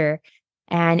adventure.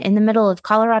 And in the middle of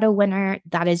Colorado winter,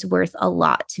 that is worth a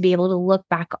lot to be able to look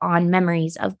back on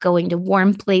memories of going to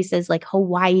warm places like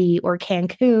Hawaii or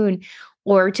Cancun,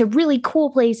 or to really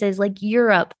cool places like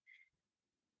Europe,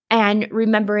 and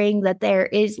remembering that there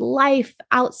is life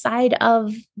outside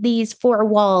of these four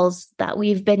walls that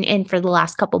we've been in for the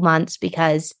last couple months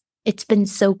because it's been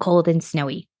so cold and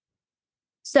snowy.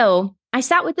 So I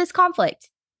sat with this conflict.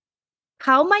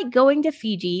 How might going to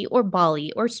Fiji or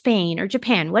Bali or Spain or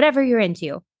Japan, whatever you're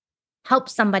into, help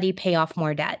somebody pay off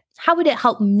more debt? How would it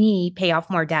help me pay off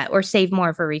more debt or save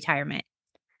more for retirement?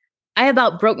 I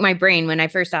about broke my brain when I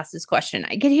first asked this question.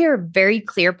 I could hear a very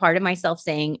clear part of myself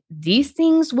saying, these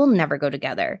things will never go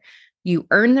together. You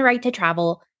earn the right to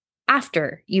travel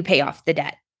after you pay off the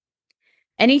debt.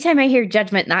 Anytime I hear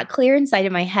judgment not clear inside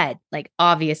of my head, like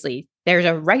obviously there's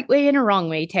a right way and a wrong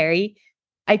way, Terry,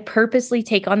 I purposely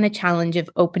take on the challenge of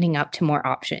opening up to more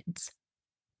options.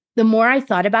 The more I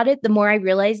thought about it, the more I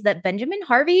realized that Benjamin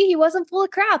Harvey, he wasn't full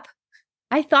of crap.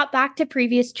 I thought back to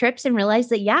previous trips and realized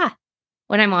that,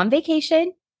 when I'm on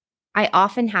vacation, I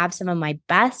often have some of my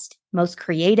best, most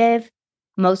creative,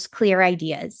 most clear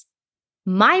ideas.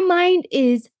 My mind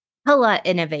is hella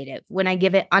innovative when I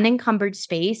give it unencumbered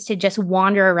space to just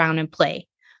wander around and play.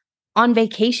 On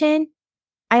vacation,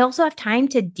 I also have time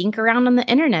to dink around on the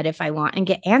internet if I want and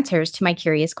get answers to my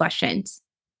curious questions.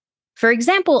 For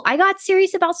example, I got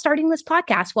serious about starting this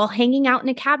podcast while hanging out in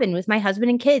a cabin with my husband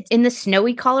and kids in the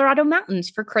snowy Colorado mountains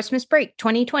for Christmas break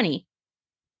 2020.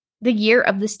 The year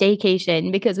of the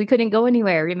staycation because we couldn't go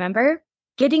anywhere, remember?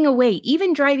 Getting away,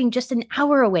 even driving just an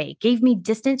hour away, gave me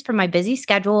distance from my busy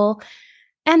schedule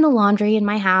and the laundry in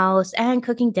my house and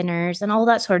cooking dinners and all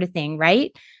that sort of thing,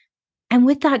 right? And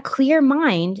with that clear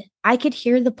mind, I could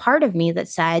hear the part of me that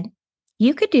said,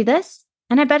 you could do this.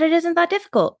 And I bet it isn't that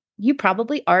difficult. You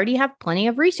probably already have plenty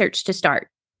of research to start.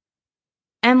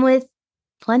 And with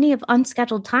plenty of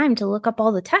unscheduled time to look up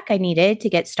all the tech I needed to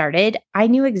get started, I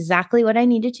knew exactly what I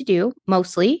needed to do,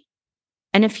 mostly.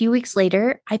 And a few weeks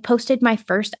later, I posted my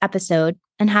first episode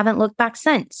and haven't looked back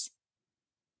since.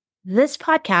 This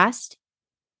podcast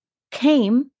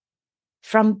came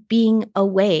from being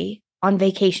away on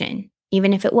vacation,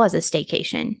 even if it was a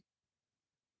staycation,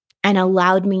 and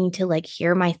allowed me to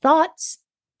hear my thoughts,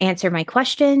 answer my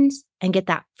questions, and get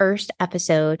that first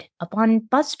episode up on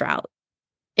Buzzsprout.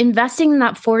 Investing in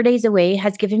that 4 days away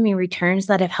has given me returns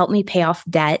that have helped me pay off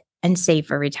debt and save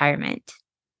for retirement.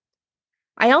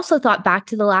 I also thought back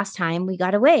to the last time we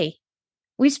got away.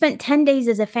 We spent 10 days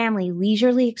as a family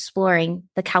leisurely exploring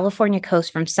the California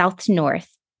coast from south to north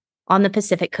on the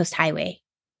Pacific Coast Highway.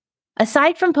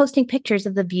 Aside from posting pictures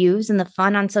of the views and the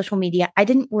fun on social media, I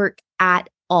didn't work at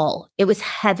all. It was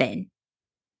heaven.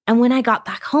 And when I got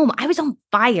back home, I was on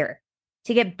fire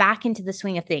to get back into the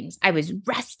swing of things. I was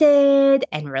rested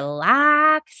and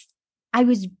relaxed. I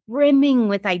was brimming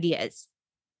with ideas.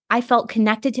 I felt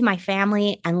connected to my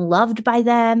family and loved by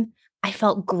them. I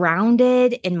felt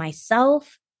grounded in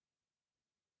myself.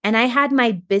 And I had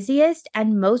my busiest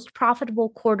and most profitable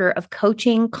quarter of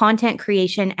coaching, content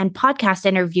creation, and podcast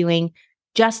interviewing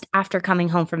just after coming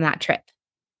home from that trip.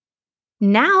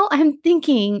 Now I'm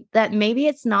thinking that maybe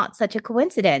it's not such a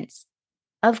coincidence.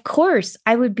 Of course,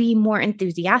 I would be more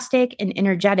enthusiastic and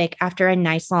energetic after a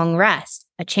nice long rest,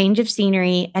 a change of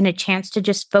scenery, and a chance to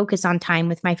just focus on time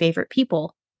with my favorite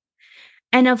people.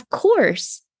 And of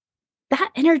course,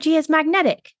 that energy is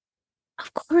magnetic.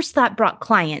 Of course, that brought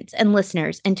clients and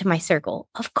listeners into my circle.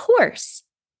 Of course.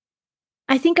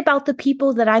 I think about the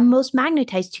people that I'm most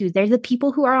magnetized to. They're the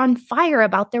people who are on fire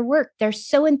about their work. They're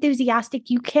so enthusiastic,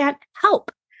 you can't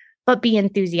help but be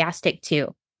enthusiastic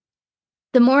too.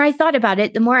 The more I thought about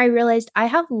it, the more I realized I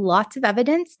have lots of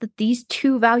evidence that these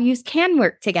two values can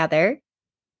work together,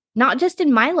 not just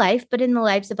in my life, but in the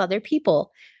lives of other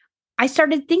people. I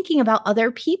started thinking about other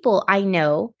people I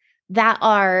know that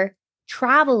are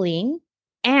traveling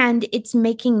and it's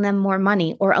making them more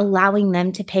money or allowing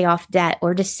them to pay off debt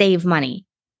or to save money.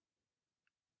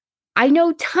 I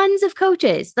know tons of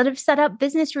coaches that have set up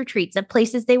business retreats at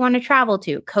places they want to travel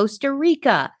to, Costa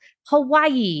Rica,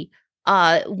 Hawaii.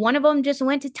 One of them just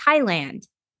went to Thailand.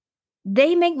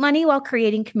 They make money while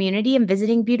creating community and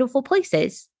visiting beautiful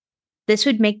places. This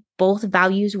would make both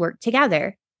values work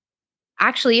together.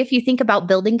 Actually, if you think about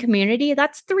building community,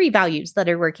 that's 3 values that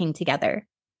are working together.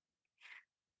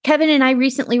 Kevin and I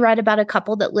recently read about a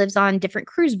couple that lives on different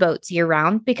cruise boats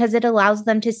year-round because it allows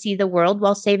them to see the world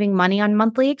while saving money on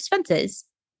monthly expenses.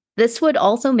 This would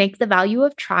also make the value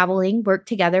of traveling work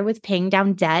together with paying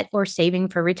down debt or saving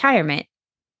for retirement.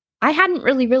 I hadn't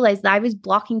really realized that I was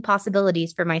blocking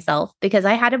possibilities for myself because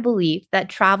I had a belief that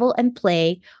travel and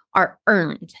play are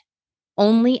earned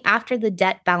only after the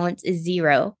debt balance is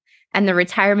 0 and the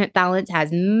retirement balance has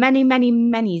many, many,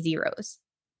 many zeros.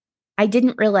 I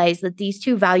didn't realize that these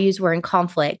 2 values were in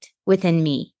conflict within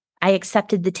me. I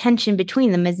accepted the tension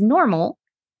between them as normal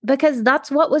because that's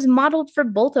what was modeled for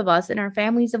both of us in our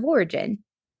families of origin.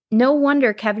 No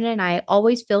wonder Kevin and I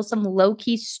always feel some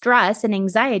low-key stress and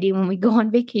anxiety when we go on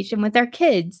vacation with our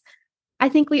kids. I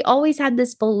think we always had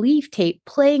this belief tape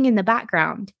playing in the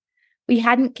background. We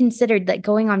hadn't considered that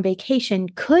going on vacation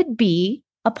could be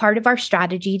a part of our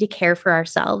strategy to care for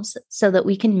ourselves so that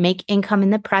we can make income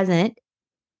in the present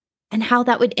and how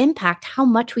that would impact how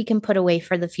much we can put away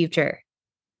for the future.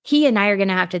 He and I are going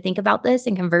to have to think about this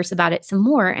and converse about it some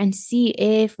more and see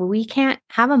if we can't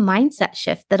have a mindset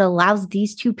shift that allows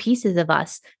these 2 pieces of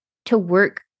us to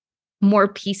work more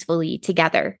peacefully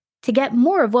together to get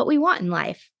more of what we want in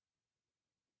life.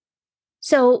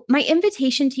 So my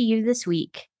invitation to you this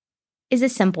week is a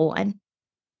simple one.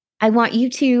 I want you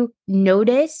to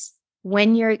notice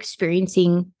when you're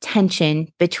experiencing tension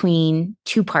between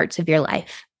 2 parts of your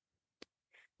life.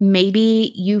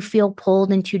 Maybe you feel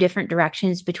pulled in 2 different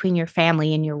directions between your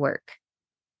family and your work.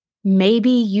 Maybe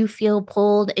you feel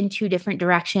pulled in 2 different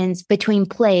directions between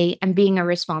play and being a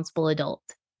responsible adult.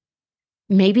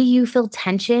 Maybe you feel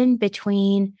tension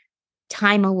between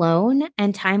time alone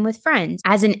and time with friends.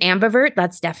 As an ambivert,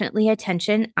 that's definitely a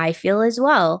tension I feel as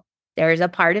well. There's a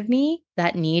part of me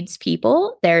that needs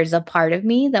people. There's a part of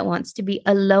me that wants to be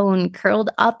alone, curled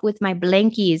up with my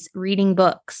blankies, reading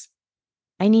books.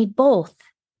 I need both.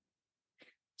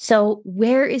 So,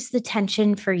 where is the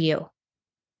tension for you?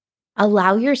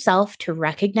 Allow yourself to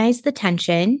recognize the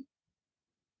tension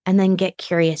and then get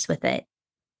curious with it.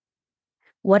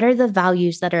 What are the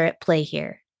values that are at play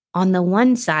here? On the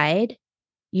one side,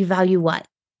 you value what?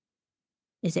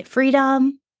 Is it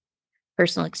freedom,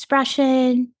 personal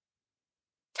expression,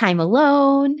 time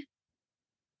alone?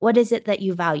 What is it that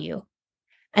you value?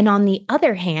 And on the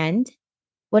other hand,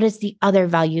 what is the other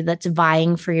value that's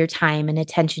vying for your time and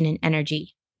attention and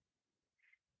energy?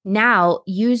 Now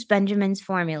use Benjamin's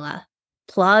formula.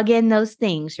 Plug in those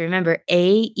things. Remember,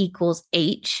 A equals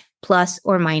H plus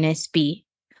or minus B.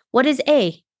 What is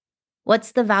A?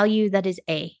 What's the value that is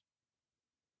A?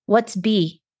 What's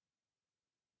B?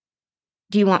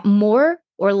 Do you want more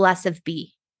or less of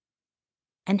B?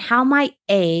 And how might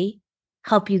A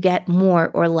help you get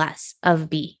more or less of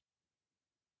B?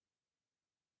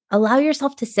 Allow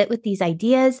yourself to sit with these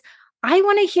ideas. I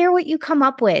want to hear what you come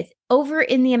up with over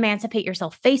in the Emancipate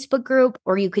Yourself Facebook group,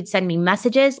 or you could send me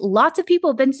messages. Lots of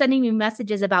people have been sending me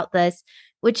messages about this,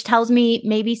 which tells me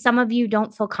maybe some of you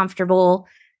don't feel comfortable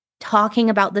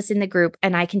talking about this in the group,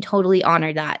 and I can totally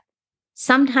honor that.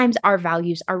 Sometimes our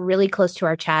values are really close to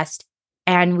our chest,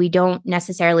 and we don't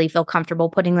necessarily feel comfortable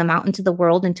putting them out into the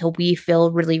world until we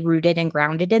feel really rooted and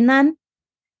grounded in them.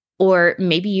 Or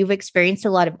maybe you've experienced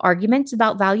a lot of arguments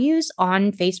about values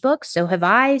on Facebook. So have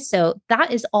I. So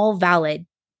that is all valid.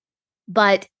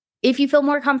 But if you feel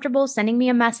more comfortable sending me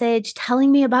a message,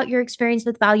 telling me about your experience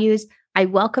with values, I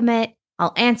welcome it.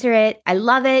 I'll answer it. I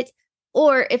love it.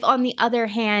 Or if on the other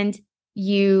hand,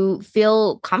 you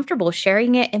feel comfortable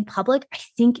sharing it in public, I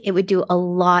think it would do a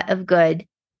lot of good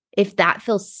if that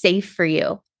feels safe for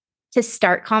you to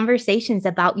start conversations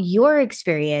about your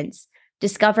experience,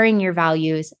 discovering your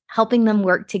values, helping them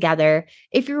work together.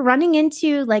 If you're running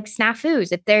into like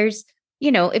snafus, if there's,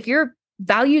 if your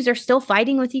values are still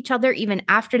fighting with each other even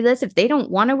after this, if they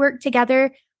don't want to work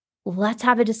together, let's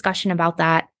have a discussion about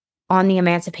that on the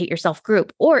Emancipate Yourself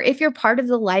group. Or if you're part of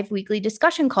the live weekly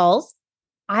discussion calls,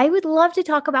 I would love to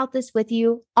talk about this with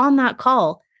you on that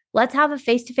call. Let's have a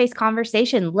face-to-face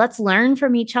conversation. Let's learn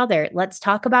from each other. Let's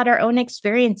talk about our own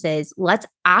experiences. Let's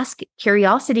ask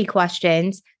curiosity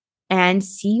questions and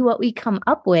see what we come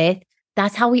up with.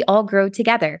 That's how we all grow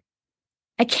together.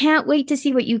 I can't wait to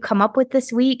see what you come up with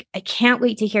this week. I can't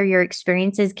wait to hear your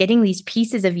experiences getting these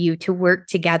pieces of you to work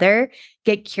together,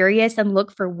 get curious, and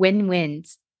look for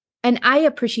win-wins. And I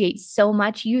appreciate so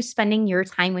much you spending your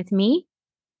time with me.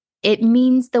 It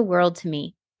means the world to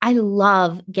me. I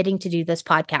love getting to do this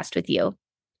podcast with you.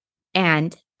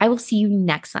 And I will see you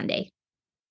next Sunday.